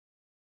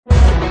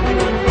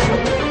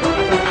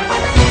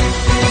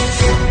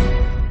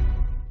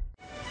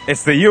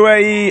It's the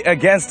UAE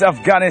against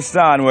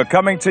Afghanistan. We're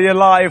coming to you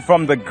live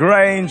from the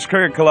Grange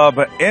Cricket Club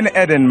in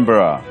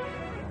Edinburgh.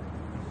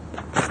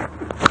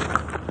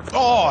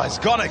 Oh, it's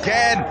gone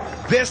again.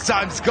 This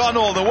time it's gone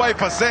all the way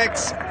for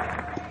 6.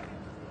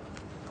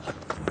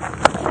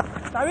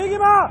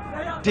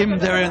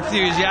 Dimmed their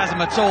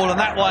enthusiasm at all, and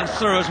that one's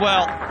through as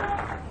well.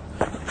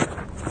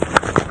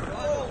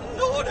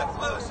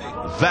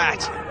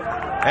 That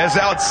is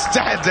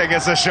outstanding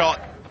as a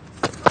shot.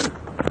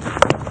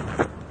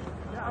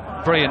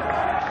 Brilliant.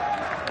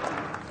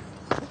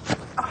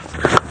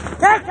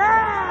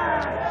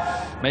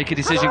 Make a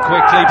decision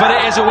quickly, but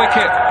it is a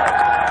wicket.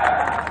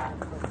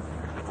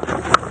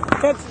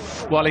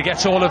 Well, he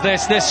gets all of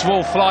this. This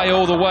will fly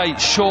all the way.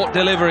 Short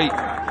delivery.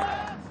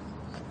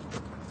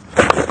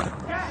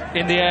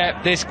 In the air,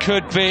 this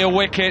could be a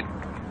wicket.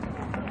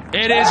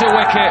 It is a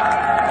wicket.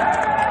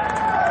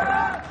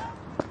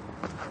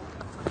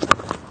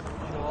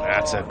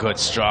 That's a good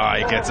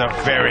strike. It's a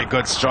very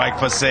good strike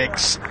for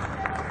 6.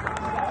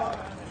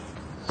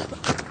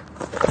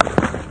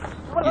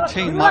 Your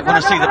team might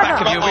want to see the back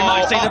of you. We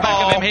might see the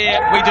back of him here.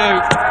 We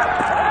do.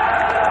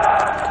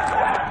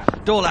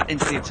 Dorlat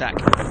into the attack.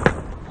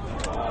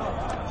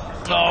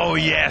 Oh,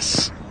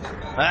 yes.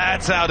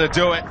 That's how to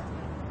do it.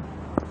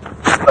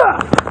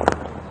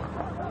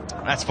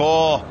 That's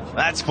 4.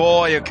 That's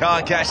 4. You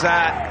can't catch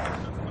that.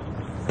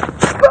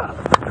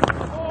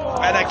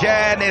 And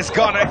again, it's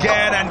gone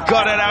again and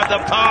got it out the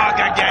park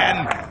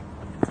again.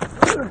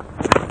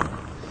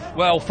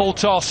 Well, full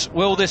toss.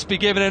 Will this be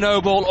given a no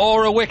ball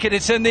or a wicket?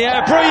 It's in the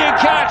air. Brilliant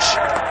catch.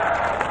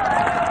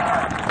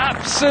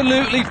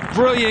 Absolutely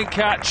brilliant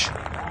catch.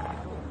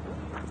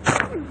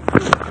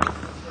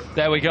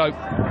 There we go.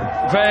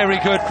 Very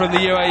good from the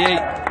UAE.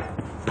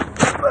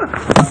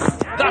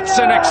 That's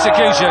an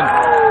execution.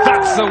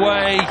 That's the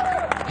way.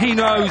 He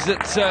knows that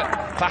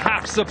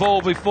perhaps the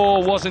ball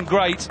before wasn't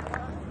great.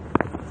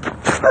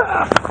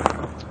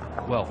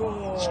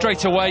 Well,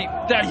 straight away,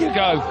 there you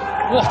go.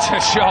 What a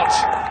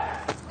shot.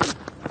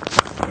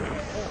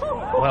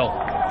 Well,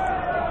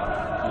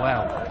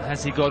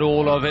 has he got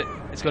all of it?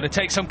 It's going to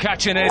take some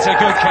catching. It's a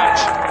good catch.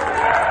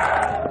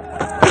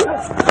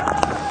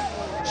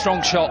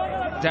 Strong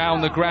shot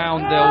down the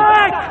ground.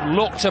 They'll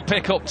look to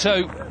pick up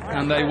 2,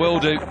 and they will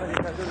do.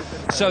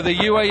 So the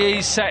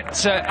UAE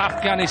set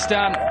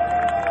Afghanistan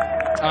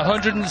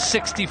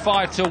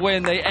 165 to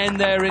win. They end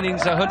their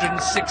innings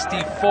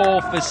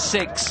 164 for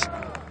 6.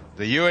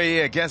 The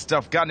UAE against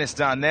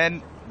Afghanistan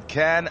then.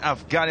 Can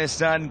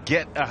Afghanistan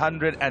get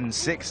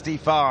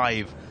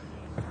 165?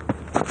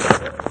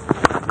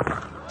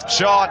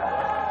 Shot.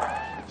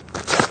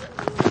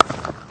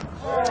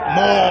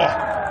 More.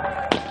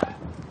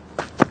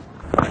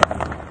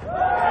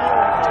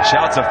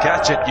 Shouts of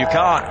catch it. You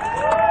can't.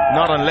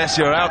 Not unless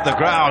you're out the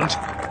ground.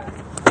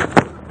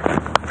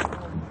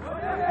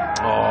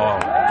 Oh,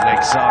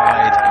 leg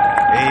side.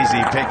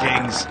 Easy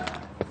pickings.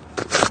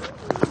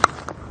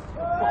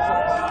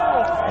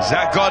 Has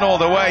that gone all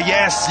the way?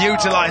 Yes,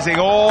 utilising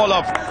all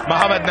of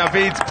Mohammad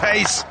Naveed's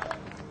pace.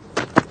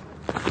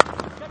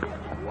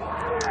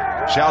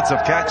 Shouts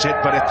of catch it,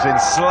 but it's been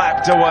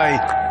slapped away.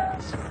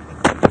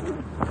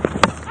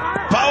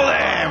 Bowl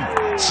him!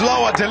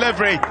 Slower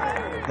delivery.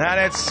 And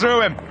it's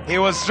through him. He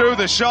was through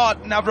the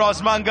shot.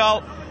 Navroz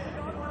Mangal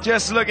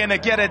just looking to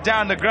get it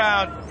down the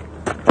ground.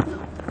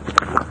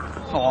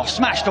 Oh,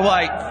 smashed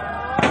away.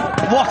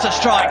 What a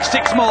strike.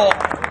 6 more.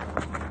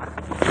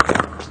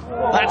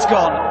 That's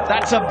gone.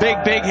 That's a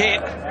big, big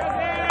hit.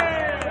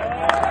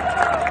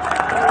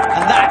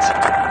 And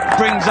that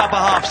brings up a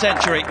half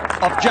century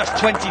of just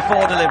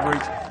 24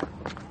 deliveries.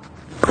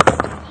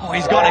 Oh,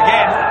 he's gone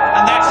again.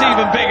 And that's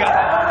even bigger.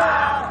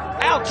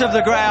 Out of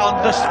the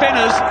ground. The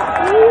spinners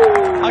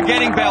are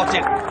getting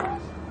belted.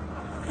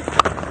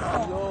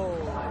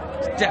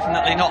 It's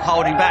definitely not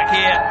holding back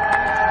here.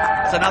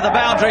 It's another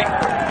boundary.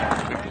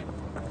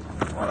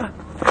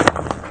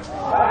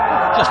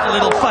 Just a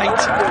little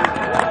feint.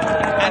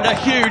 And a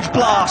huge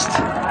blast.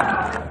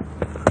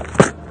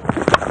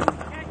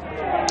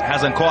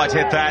 Hasn't quite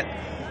hit that.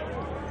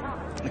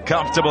 A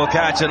comfortable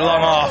catch at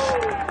long off.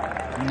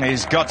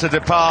 He's got to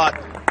depart.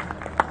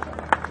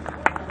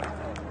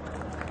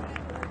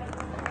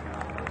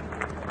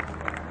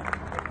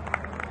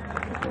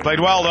 Played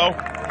well though.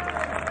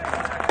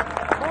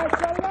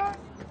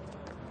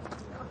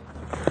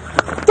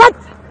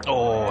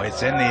 Oh,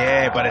 it's in the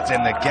air, but it's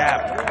in the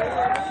gap.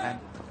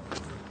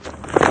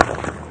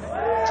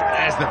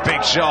 There's the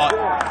big shot.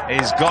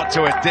 He's got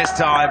to it this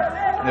time.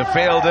 The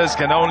fielders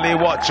can only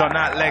watch on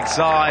that leg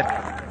side.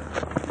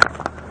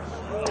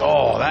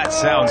 Oh, that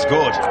sounds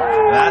good.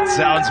 That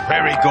sounds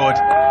very good.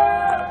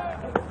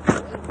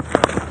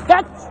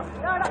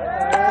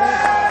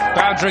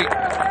 Boundary.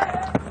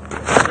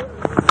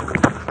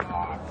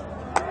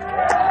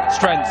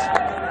 Strength.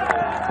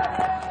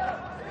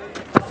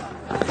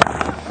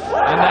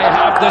 And they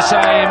have the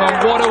same,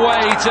 and what a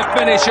way to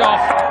finish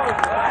off.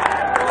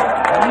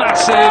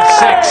 Massive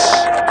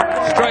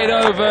 6, straight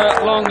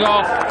over, long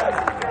off,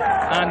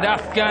 and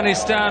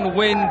Afghanistan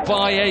win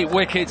by 8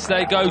 wickets.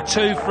 They go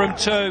 2 from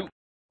 2.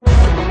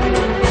 Bye.